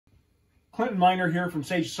Clinton Miner here from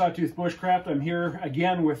Sage Sawtooth Bushcraft. I'm here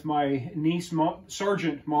again with my niece,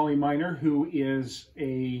 Sergeant Molly Miner, who is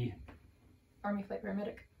a Army flight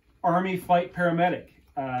paramedic. Army flight paramedic.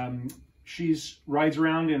 She rides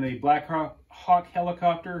around in a Black Hawk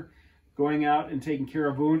helicopter, going out and taking care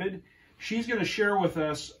of wounded. She's going to share with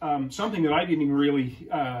us something that I didn't even really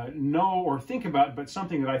know or think about, but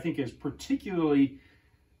something that I think is particularly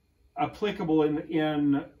applicable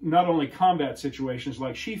in not only combat situations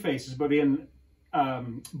like she faces, but in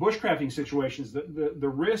bushcrafting situations. The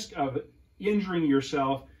risk of injuring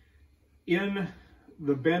yourself in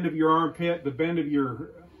the bend of your armpit, the bend of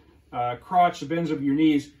your crotch, the bends of your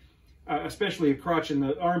knees, especially a crotch in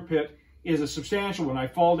the armpit, is a substantial one. I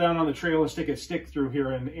fall down on the trail and stick a stick through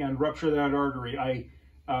here and rupture that artery. I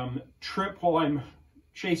trip while I'm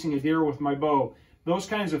chasing a deer with my bow. Those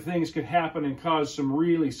kinds of things could happen and cause some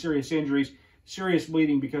really serious injuries, serious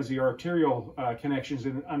bleeding because of the arterial connections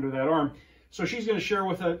under that arm. So she's going to share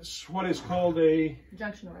with us what is called a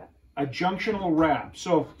Junctional wrap. A junctional wrap.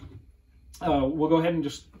 So we'll go ahead and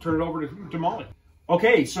just turn it over to Molly.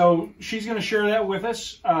 Okay, so she's going to share that with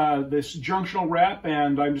us, this junctional wrap,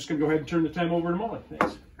 and I'm just going to go ahead and turn the time over to Molly.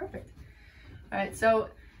 Thanks. Perfect. All right, so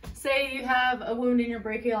say you have a wound in your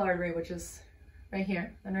brachial artery, which is right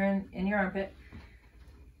here, under in your armpit.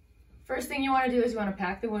 First thing you want to do is you want to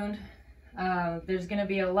pack the wound. There's going to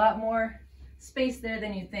be a lot more space there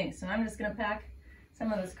than you think, so I'm just going to pack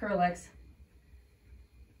some of this Curlex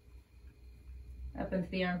up into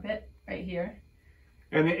the armpit right here.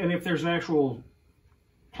 And if there's an actual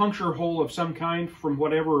puncture hole of some kind from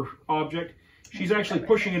whatever object, she's actually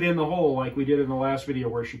pushing it in the hole like we did in the last video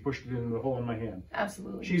where she pushed it in the hole in my hand.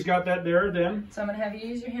 Absolutely. She's got that there then. So I'm going to have you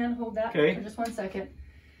use your hand, hold that for just 1 second.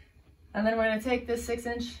 And then we're going to take this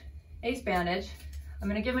 6-inch ace bandage. I'm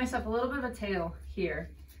going to give myself a little bit of a tail here.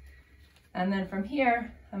 And then from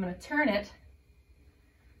here, I'm going to turn it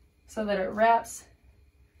so that it wraps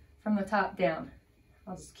from the top down.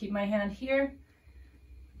 I'll just keep my hand here,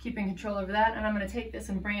 keeping control over that, and I'm going to take this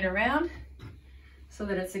and bring it around so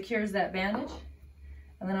that it secures that bandage.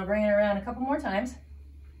 And then I'll bring it around a couple more times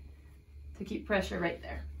to keep pressure right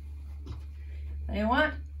there. Now you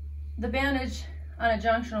want the bandage on a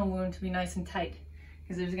junctional wound to be nice and tight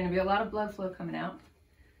because there's going to be a lot of blood flow coming out.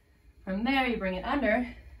 From there you bring it under,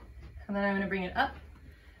 and then I'm going to bring it up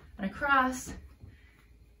and across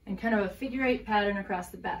in kind of a figure 8 pattern across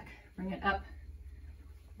the back. Bring it up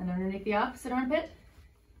and underneath the opposite armpit,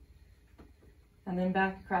 and then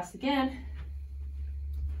back across again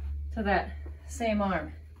to that same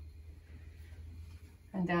arm.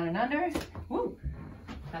 And down and under. Woo!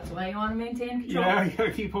 That's why you want to maintain control. Yeah, you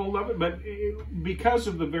gotta keep hold of it, but because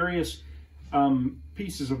of the various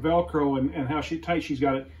pieces of Velcro and how tight she's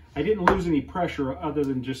got it, I didn't lose any pressure other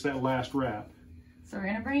than just that last wrap. So we're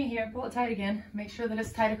gonna bring it here, pull it tight again, make sure that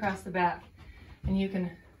it's tight across the back, and you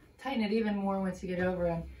can tighten it even more once you get over,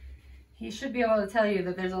 and he should be able to tell you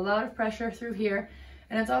that there's a lot of pressure through here,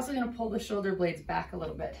 and it's also going to pull the shoulder blades back a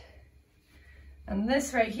little bit. And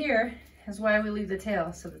this right here is why we leave the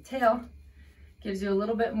tail. So the tail gives you a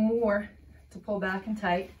little bit more to pull back and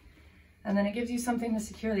tight, and then it gives you something to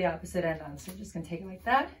secure the opposite end on. So we're just going to take it like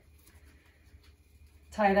that,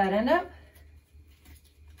 tie that end up,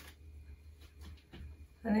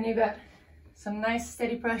 and then you've got some nice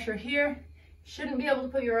steady pressure here. Shouldn't be able to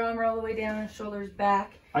put your arm all the way down, shoulders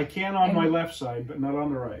back. I can on my left side, but not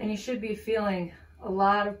on the right. And you should be feeling a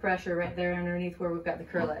lot of pressure right there underneath where we've got the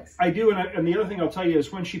Curlex. I do, and the other thing I'll tell you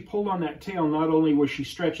is when she pulled on that tail, not only was she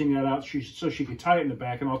stretching that out so she could tie it in the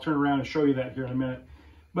back, and I'll turn around and show you that here in a minute,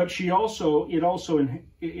 but it also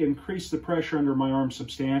increased the pressure under my arm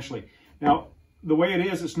substantially. Now, the way it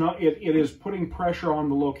is, it is putting pressure on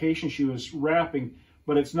the location she was wrapping,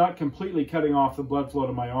 but it's not completely cutting off the blood flow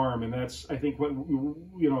to my arm. And that's, I think, what,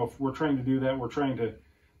 if we're trying to do that, we're trying to,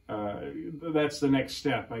 that's the next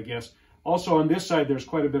step, I guess. Also on this side, there's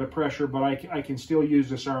quite a bit of pressure, but I can still use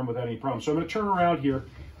this arm without any problem. So I'm going to turn around here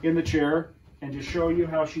in the chair and just show you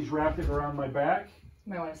how she's wrapped it around my back.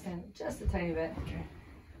 You might want to stand just a tiny bit. Okay.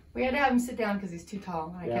 We had to have him sit down because he's too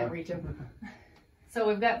tall. I can't reach him. So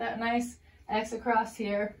we've got that nice X across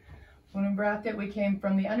here. When we wrapped it, we came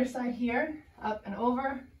from the underside here, up and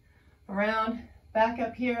over, around, back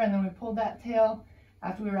up here, and then we pulled that tail.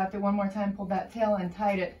 After we wrapped it one more time, pulled that tail and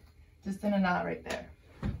tied it just in a knot right there.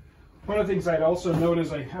 One of the things I'd also note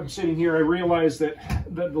as I'm sitting here, I realized that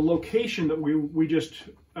the location that we just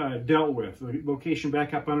dealt with, the location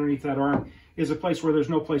back up underneath that arm, is a place where there's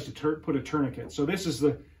no place to put a tourniquet. So this is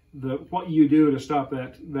what you do to stop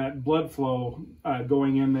that blood flow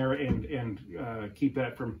going in there and keep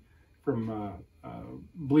that from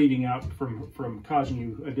bleeding out from causing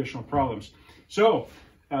you additional problems. So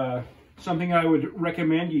something I would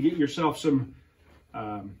recommend, you get yourself some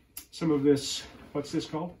of this, what's this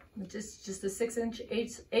called? Just a 6-inch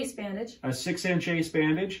ace bandage. A 6-inch ace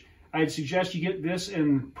bandage. I'd suggest you get this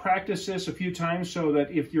and practice this a few times so that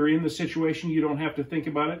if you're in the situation, you don't have to think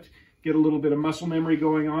about it. Get a little bit of muscle memory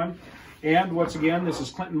going on. And once again, this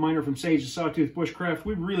is Clinton Miner from Sage the Sawtooth Bushcraft.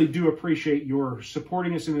 We really do appreciate your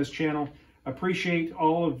supporting us in this channel. Appreciate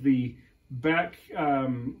all of the back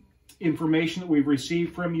information that we've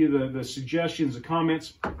received from you, the suggestions, the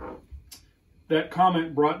comments. That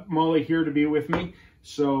comment brought Molly here to be with me.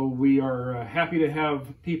 So we are happy to have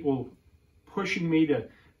people pushing me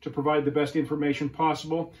to provide the best information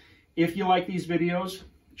possible. If you like these videos,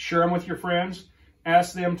 share them with your friends.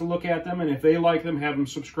 Ask them to look at them, and if they like them, have them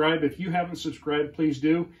subscribe. If you haven't subscribed, please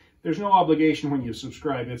do. There's no obligation when you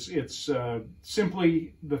subscribe. It's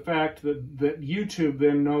simply the fact that YouTube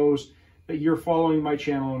then knows that you're following my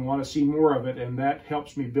channel and want to see more of it, and that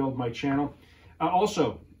helps me build my channel.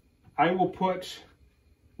 Also, I will put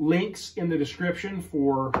links in the description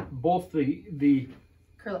for both the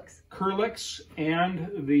Kerlix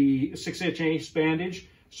and the 6-inch ace bandage.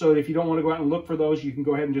 So if you don't want to go out and look for those, you can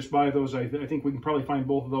go ahead and just buy those. I think we can probably find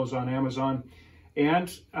both of those on Amazon. And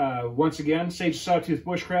once again, Sage Sawtooth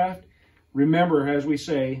Bushcraft, remember, as we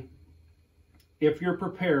say, if you're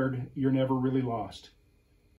prepared, you're never really lost.